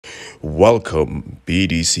Welcome,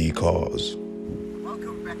 BDC Cars.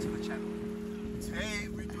 Welcome back to the channel. Today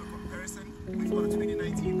we do a comparison. We've got a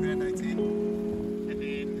 2019 Grand i10, and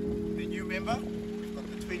then the new member, we've got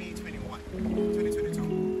the 2021,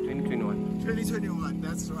 2021,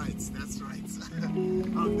 that's right,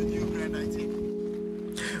 the new Grand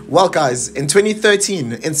i10. Well guys, in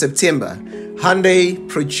 2013, in September, Hyundai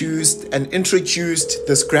produced and introduced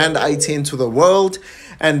this Grand i10 to the world.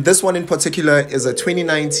 And this one in particular is a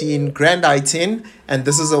 2019 Grand i10, and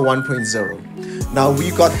this is a 1.0. Now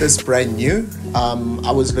we got this brand new.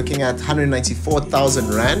 I was looking at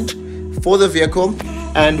 194,000 Rand for the vehicle,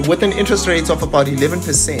 and with an interest rate of about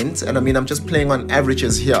 11%, and I mean I'm just playing on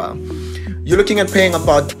averages here, you're looking at paying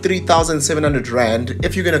about 3,700 Rand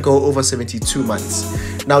if you're going to go over 72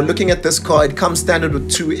 months. Now looking at this car, it comes standard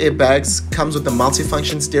with 2 airbags, comes with a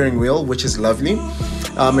multi-function steering wheel, which is lovely.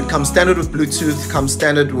 It comes standard with Bluetooth, comes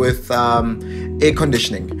standard with air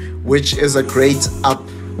conditioning, which is a great up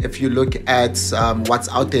if you look at what's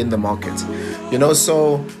out there in the market. You know,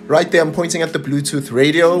 so right there I'm pointing at the Bluetooth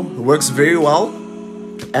radio. It works very well,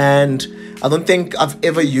 and I don't think I've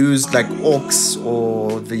ever used like aux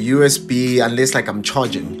or the USB unless like I'm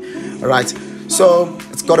charging. All right, so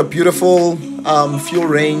it's got a beautiful fuel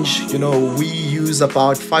range. You know, we use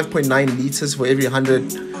about 5.9 liters for every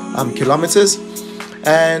 100 kilometers.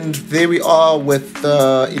 And there we are with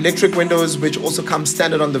the electric windows, which also come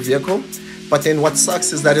standard on the vehicle. But then what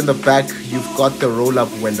sucks is that in the back you've got the roll-up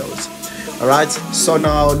windows. All right, so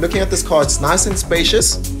now looking at this car, it's nice and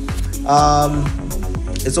spacious.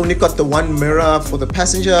 It's only got the one mirror for the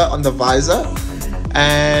passenger on the visor,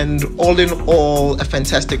 and all in all, a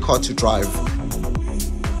fantastic car to drive.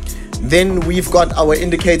 Then we've got our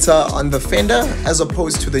indicator on the fender as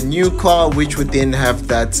opposed to the new car, which would then have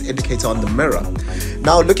that indicator on the mirror.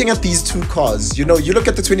 Now looking at these two cars, you know, you look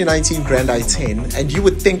at the 2019 Grand i10 and you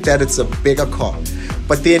would think that it's a bigger car,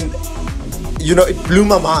 but then, you know, it blew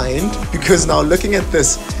my mind because now looking at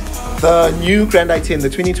this, the new Grand i10, the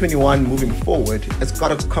 2021 moving forward, it's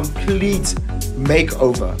got a complete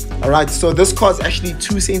makeover. All right, so this car is actually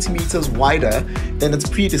 2 centimeters wider than its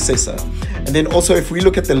predecessor. And then also if we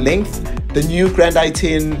look at the length, the new Grand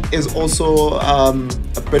i10 is also a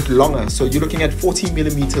bit longer. So you're looking at 40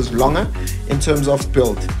 millimeters longer in terms of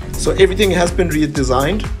build. So everything has been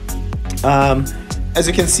redesigned. As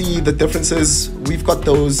you can see, the differences, we've got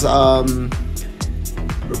those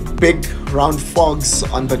big round fogs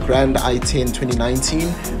on the Grand i10 2019,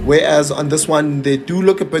 whereas on this one they do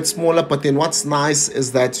look a bit smaller. But then what's nice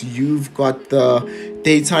is that you've got the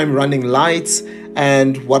daytime running lights,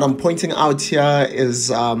 and what I'm pointing out here is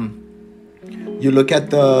you look at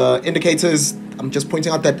the indicators. I'm just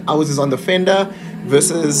pointing out that ours is on the fender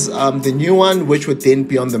versus the new one, which would then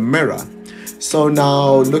be on the mirror. So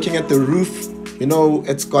now looking at the roof, you know,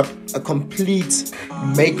 it's got a complete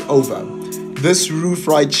makeover. This roof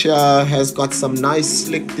right here has got some nice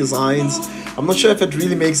slick designs. I'm not sure if it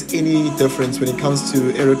really makes any difference when it comes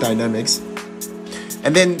to aerodynamics.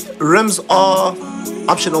 And then rims are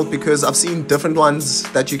optional because I've seen different ones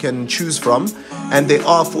that you can choose from, and they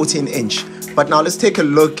are 14-inch. But now let's take a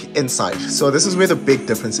look inside. So this is where the big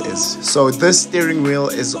difference is. So this steering wheel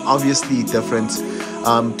is obviously different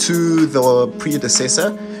to the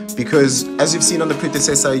predecessor, because as you've seen on the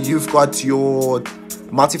predecessor, you've got your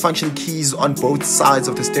multifunction keys on both sides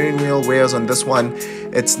of the steering wheel, whereas on this one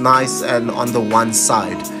it's nice and on the one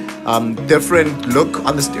side. Different look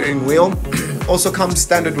on the steering wheel. Also comes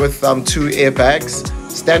standard with 2 airbags,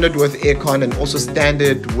 standard with aircon, and also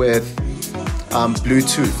standard with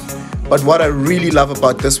Bluetooth. But what I really love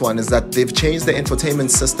about this one is that they've changed the infotainment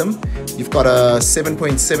system. You've got a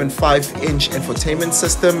 7.75-inch infotainment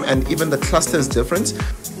system, and even the cluster is different.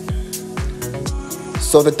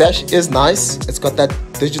 So the dash is nice, it's got that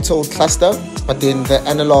digital cluster, but then the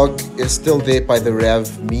analog is still there by the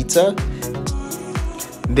rev meter.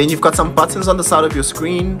 And then you've got some buttons on the side of your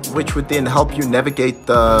screen, which would then help you navigate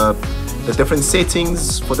the different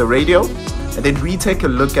settings for the radio. And then we take a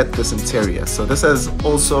look at this interior. So this has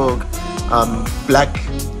also black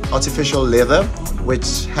artificial leather,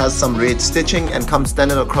 which has some red stitching and comes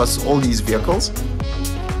standard across all these vehicles.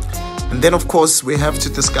 And then of course we have to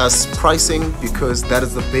discuss pricing, because that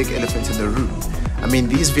is the big elephant in the room. I mean,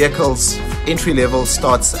 these vehicles entry level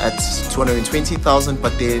starts at 220,000,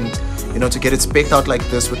 but then, you know, to get it spec'd out like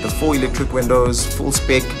this with the 4 electric windows, full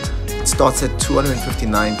spec, it starts at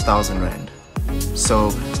 259,000 Rand.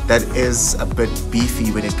 So that is a bit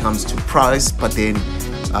beefy when it comes to price, but then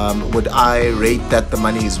would I rate that the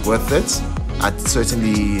money is worth it? I'd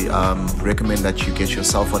certainly recommend that you get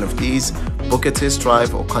yourself one of these, book a test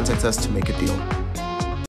drive, or contact us to make a deal.